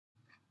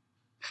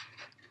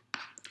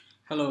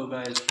Hello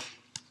guys,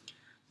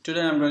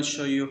 today I'm going to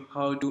show you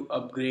how to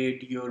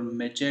upgrade your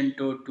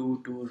Magento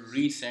 2 to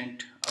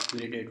recent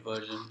upgraded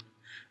version.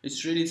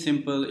 It's really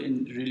simple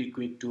and really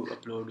quick to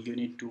upload. You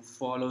need to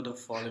follow the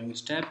following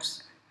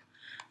steps.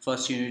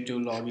 First you need to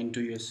log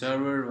into your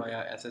server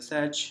via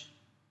SSH.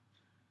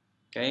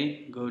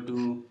 Okay, go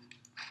to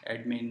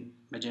admin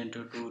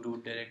Magento 2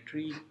 root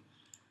directory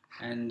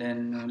and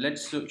then let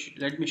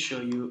me show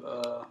you.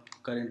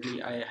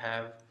 Currently I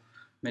have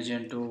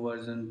Magento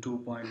version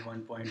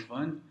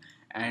 2.1.1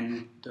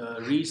 and the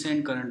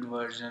recent current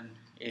version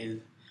is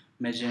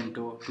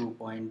Magento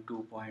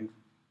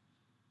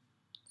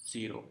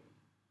 2.2.0.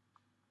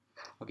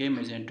 Okay,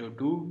 Magento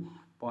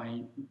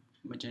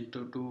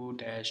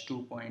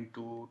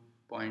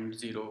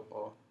 2-2.2.0.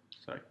 Oh,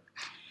 sorry.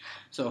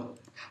 So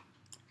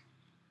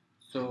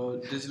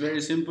this is very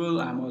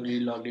simple. I'm already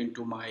logged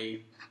into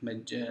my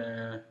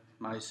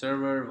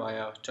server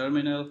via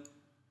terminal.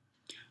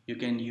 You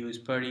can use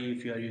Putty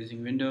if you are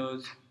using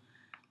Windows.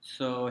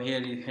 So here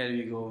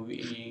we go.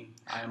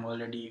 I am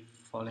already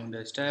following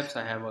the steps.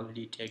 I have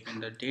already taken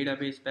the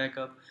database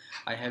backup.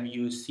 I have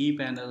used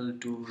cpanel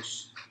to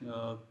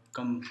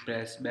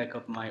compress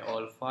backup my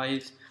all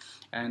files,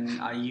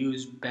 and I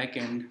used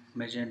backend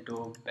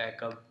Magento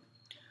backup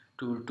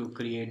tool to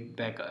create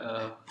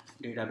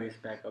database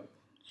backup.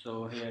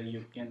 So here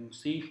you can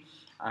see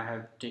I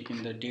have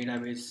taken the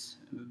database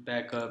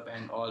backup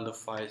and all the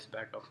files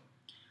backup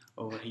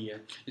over here.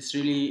 It's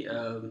really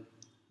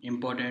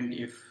important.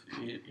 If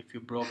you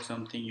broke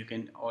something, you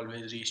can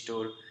always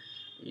restore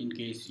in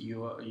case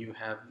you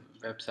have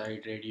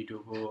website ready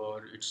to go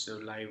or it's a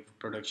live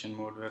production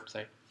mode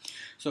website.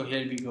 So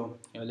here we go.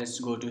 Let's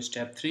go to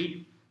step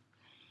 3.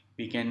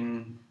 We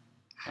can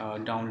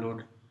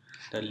download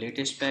the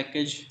latest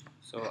package.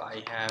 So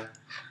I have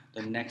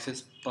the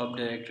Nexus pub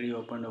directory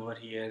opened over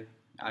here.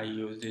 I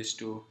use this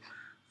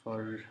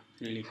for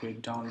really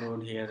quick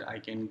download. Here I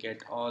can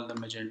get all the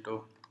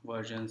Magento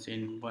versions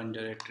in one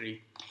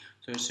directory.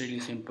 So it's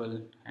really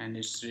simple and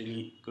it's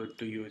really good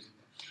to use.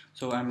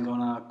 So I'm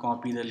gonna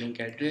copy the link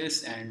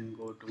address and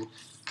go to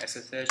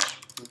SSH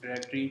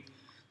directory.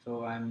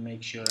 So I'm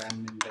make sure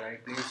I'm in the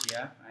right place.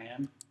 Yeah, I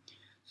am.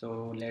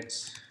 So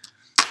let's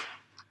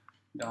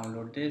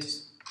download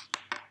this.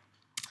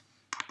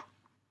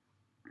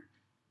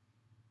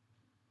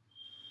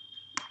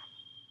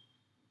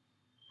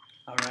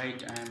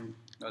 Alright, I'm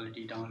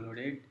already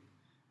downloaded.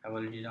 I've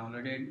already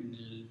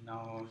downloaded.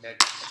 Now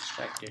let's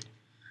extract it.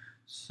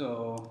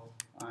 So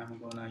I'm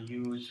gonna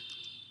use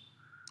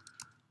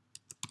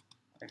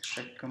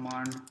extract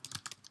command.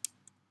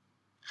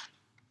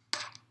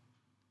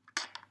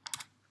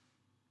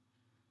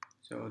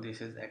 So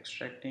this is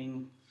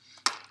extracting.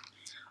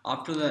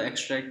 After the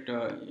extract,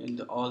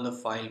 all the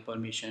file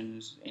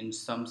permissions in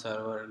some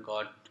server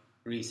got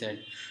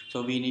reset.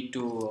 So we need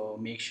to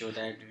make sure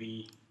that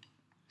we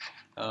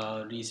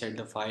reset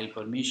the file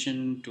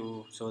permission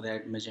so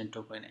that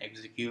Magento can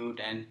execute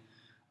and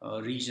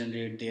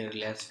regenerate their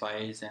less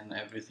files and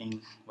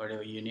everything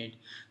whatever you need.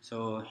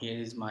 So here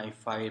is my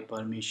file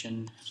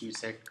permission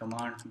reset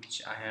command,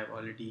 which I have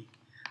already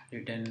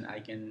written.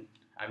 I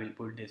will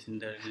put this in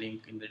the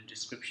link in the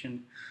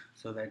description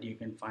so that you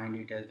can find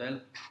it as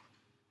well.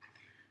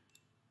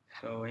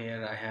 So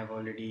here I have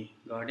already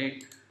got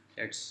it.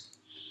 Let's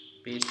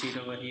paste it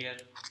over here.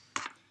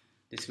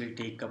 This will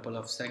take a couple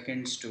of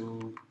seconds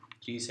to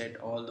reset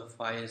all the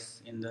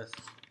files in the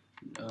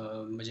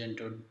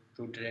Magento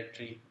root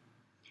directory.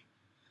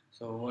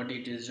 So what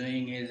it is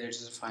doing is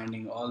it's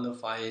finding all the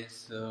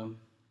files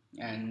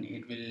and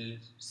it will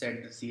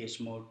set the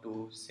chmod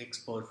to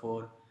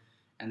 644,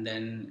 and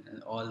then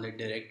all the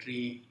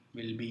directory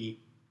will be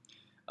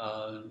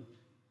uh,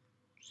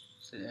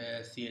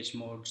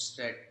 chmod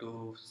set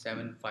to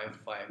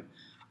 755.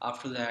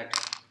 After that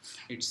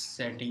it's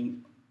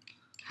setting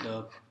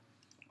the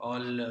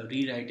all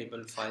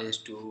rewritable files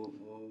to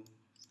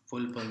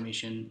full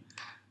permission,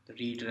 the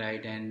read,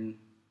 write and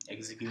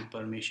execute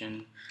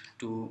permission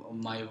to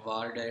my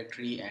var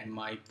directory and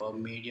my pub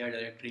media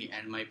directory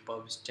and my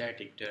pub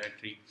static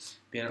directory,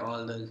 where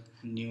all the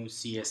new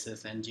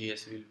css and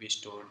js will be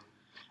stored.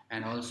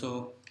 And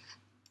also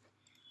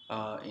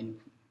in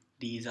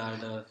these are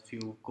the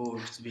few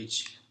codes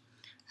which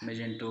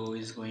Magento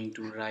is going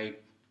to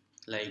write,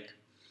 like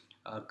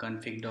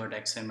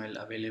config.xml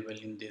available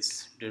in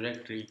this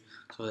directory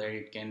so that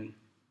it can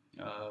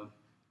uh,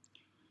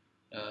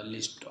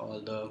 list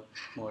all the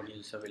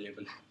modules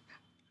available.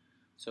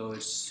 So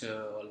it's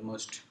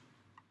almost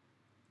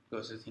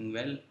processing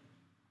well.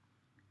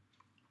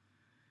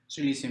 It's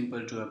really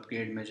simple to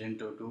upgrade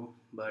Magento 2,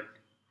 but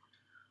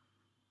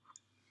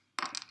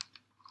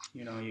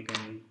you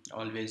can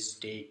always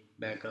take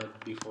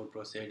backup before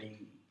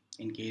proceeding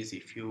in case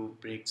if you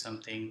break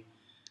something,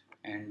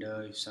 and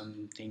if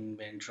something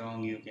went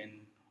wrong you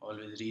can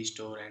always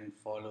restore and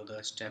follow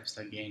the steps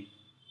again.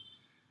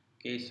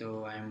 Okay,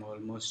 so I am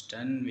almost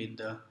done with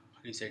the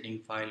resetting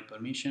file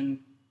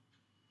permission.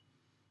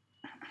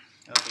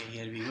 Okay,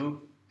 here we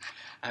go.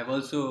 I've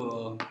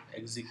also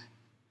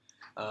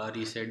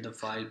reset the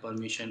file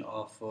permission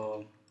of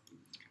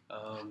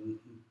um,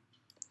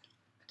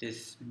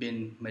 this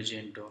bin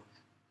Magento,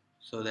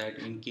 so that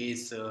in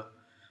case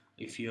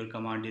if your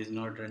command is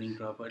not running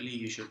properly,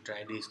 you should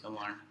try this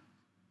command.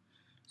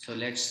 So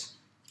let's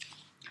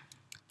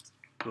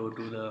go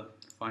to the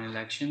final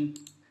action.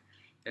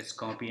 Let's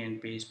copy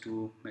and paste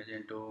to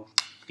Magento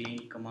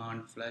clean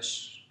command,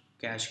 flush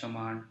cache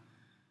command,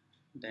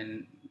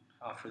 then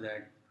after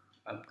that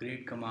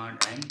upgrade command,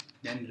 and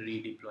then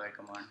redeploy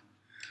command.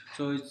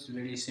 So it's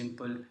very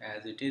simple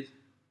as it is.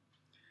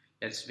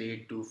 Let's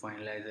wait to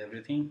finalize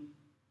everything.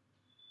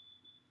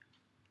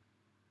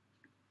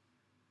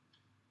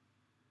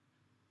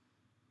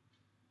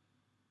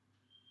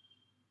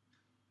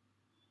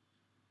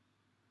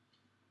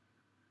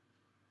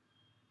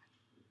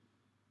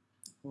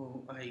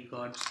 Oh, I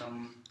got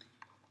some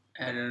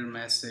error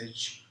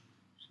message,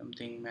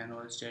 something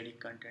manual static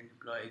content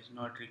deploy is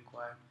not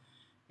required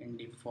in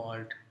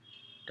default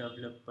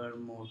developer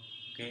mode.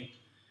 Okay,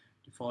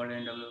 default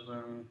and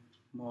developer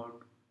mode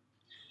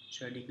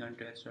static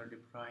contests are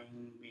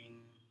deploying being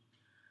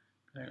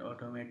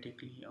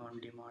automatically on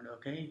demand.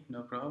 Okay,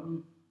 no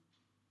problem.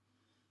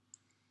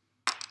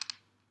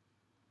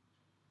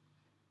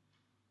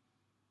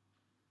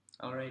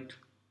 All right,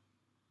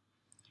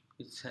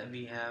 it's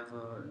we have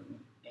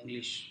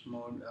English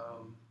mode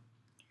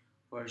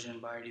version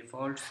by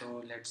default,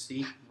 so let's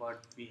see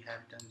what we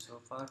have done so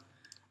far.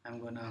 I'm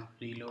gonna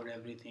reload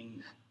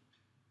everything.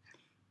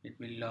 It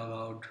will log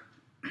out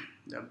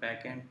the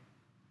backend.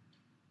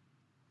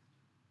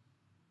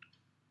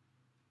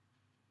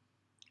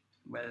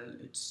 Well,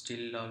 it's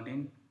still logged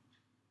in,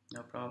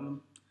 no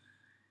problem.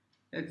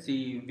 Let's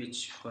see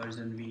which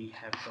version we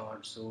have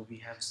got. So we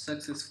have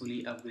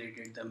successfully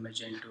upgraded the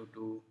Magento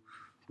to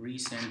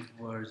recent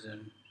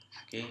version.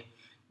 Okay,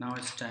 now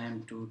it's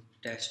time to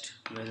test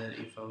whether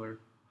if our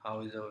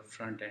how is our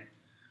front end.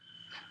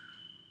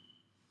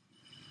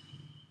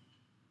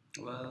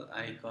 Well,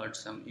 I got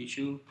some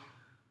issue,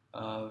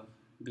 uh,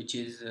 which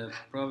is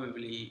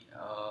probably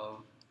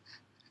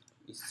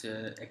it's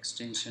a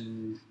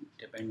extension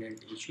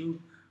dependent issue,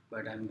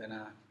 but I'm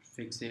gonna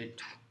fix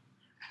it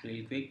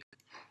real quick.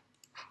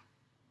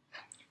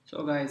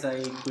 So guys,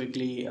 I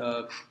quickly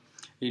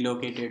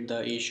relocated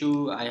the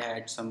issue. I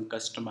had some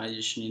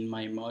customization in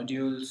my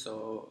module,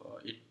 so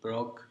it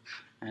broke,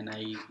 and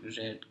I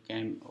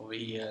came over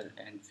here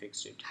and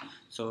fixed it.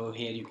 So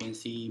here you can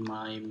see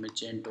my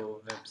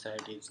Magento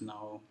website is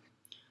now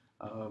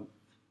uh,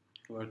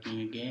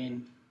 working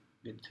again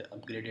with the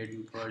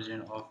upgraded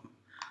version of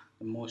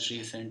the most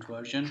recent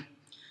version.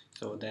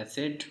 So that's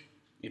it.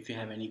 If you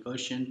have any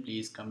question,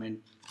 please comment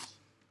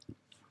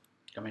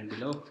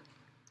below.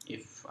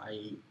 If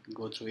I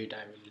go through it,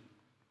 I will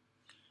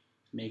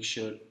make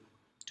sure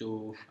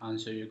to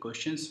answer your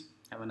questions.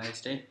 Have a nice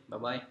day. Bye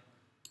bye.